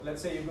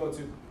Let's say you go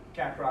to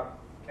Caprock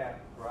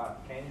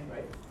Canyon,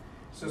 right?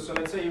 So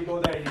let's say you go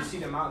there and you see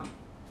the mountain.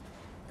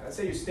 And let's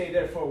say you stay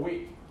there for a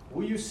week.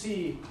 Will you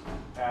see,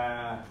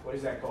 what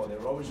is that called,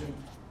 erosion,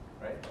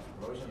 right?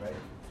 Erosion, right?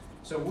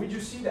 So would you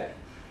see that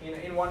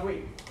in 1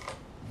 week?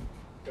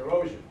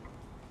 Erosion.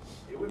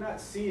 You would not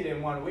see it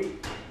in 1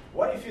 week.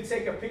 What if you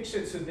take a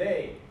picture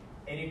today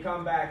and you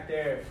come back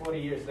there 40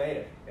 years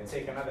later and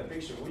take another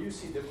picture? Will you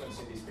see difference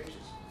in these pictures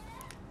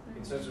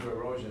in terms of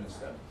erosion and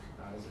stuff?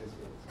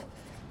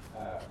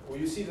 Will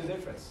you see the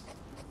difference?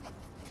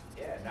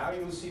 Yeah, now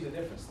you will see the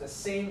difference. The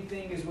same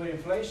thing is with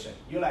inflation.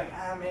 You're like,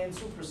 man,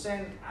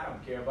 2%, I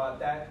don't care about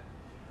that.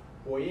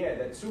 Well, yeah,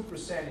 that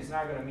 2% is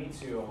not going to mean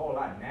to you a whole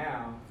lot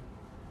now,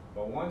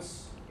 but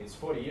once it's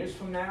 40 years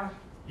from now,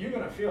 you're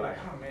going to feel like,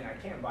 oh man, I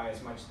can't buy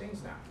as much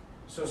things now.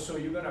 So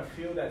you're going to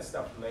feel that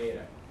stuff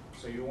later.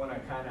 So you want to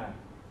kind of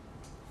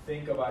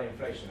think about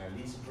inflation, at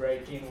least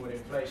break in with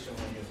inflation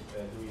when you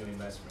do your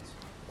investments.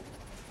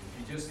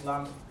 If you just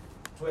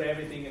put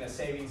everything in a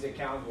savings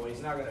account, well,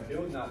 it's not going to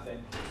build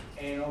nothing,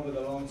 and over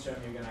the long term,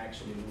 you're going to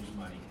actually lose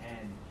money.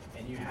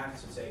 And you have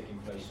to take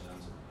inflation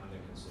under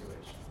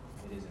consideration.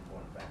 It is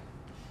important fact.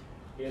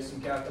 Here's some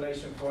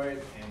calculation for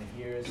it, and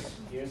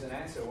here's an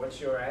answer.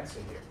 What's your answer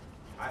here?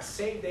 I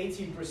saved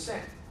 18%,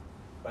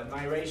 but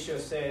my ratio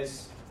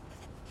says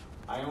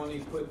I only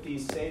put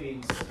these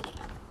savings,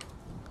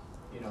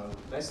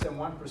 less than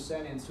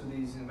 1% into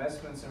these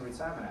investments and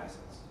retirement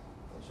assets.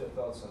 What's your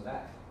thoughts on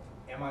that?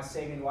 Am I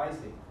saving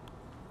wisely?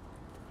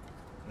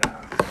 No,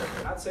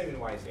 not saving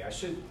wisely. I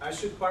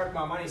should park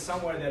my money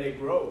somewhere that it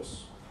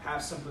grows,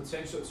 have some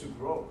potential to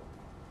grow.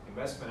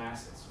 Investment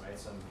assets, right?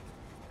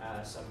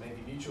 Some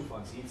maybe mutual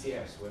funds,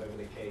 ETFs, whatever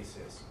the case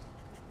is.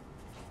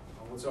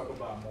 And we'll talk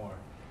about more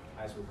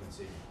as we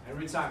continue. And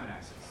retirement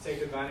assets.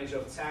 Take advantage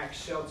of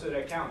tax-sheltered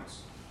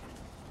accounts.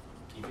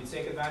 If you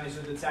take advantage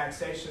of the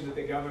taxation that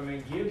the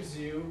government gives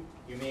you,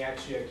 you may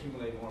actually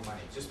accumulate more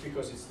money just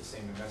because it's the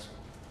same investment.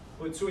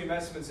 Put two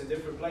investments in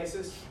different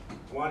places.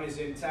 One is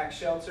in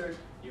tax-sheltered.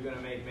 You're going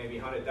to make maybe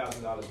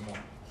 $100,000 more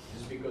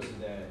just because of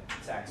the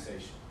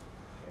taxation.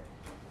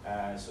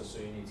 Okay. So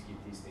you need to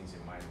keep these things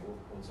in mind.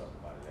 We'll talk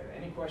about it later.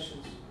 Any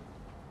questions?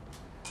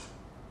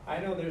 I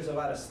know there's a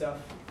lot of stuff,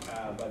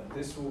 but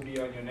this will be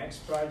on your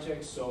next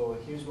project. So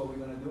here's what we're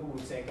going to do.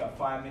 We'll take a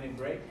 5-minute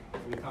break.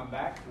 When we come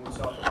back, we'll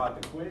talk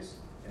about the quiz,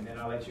 and then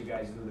I'll let you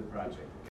guys do the project.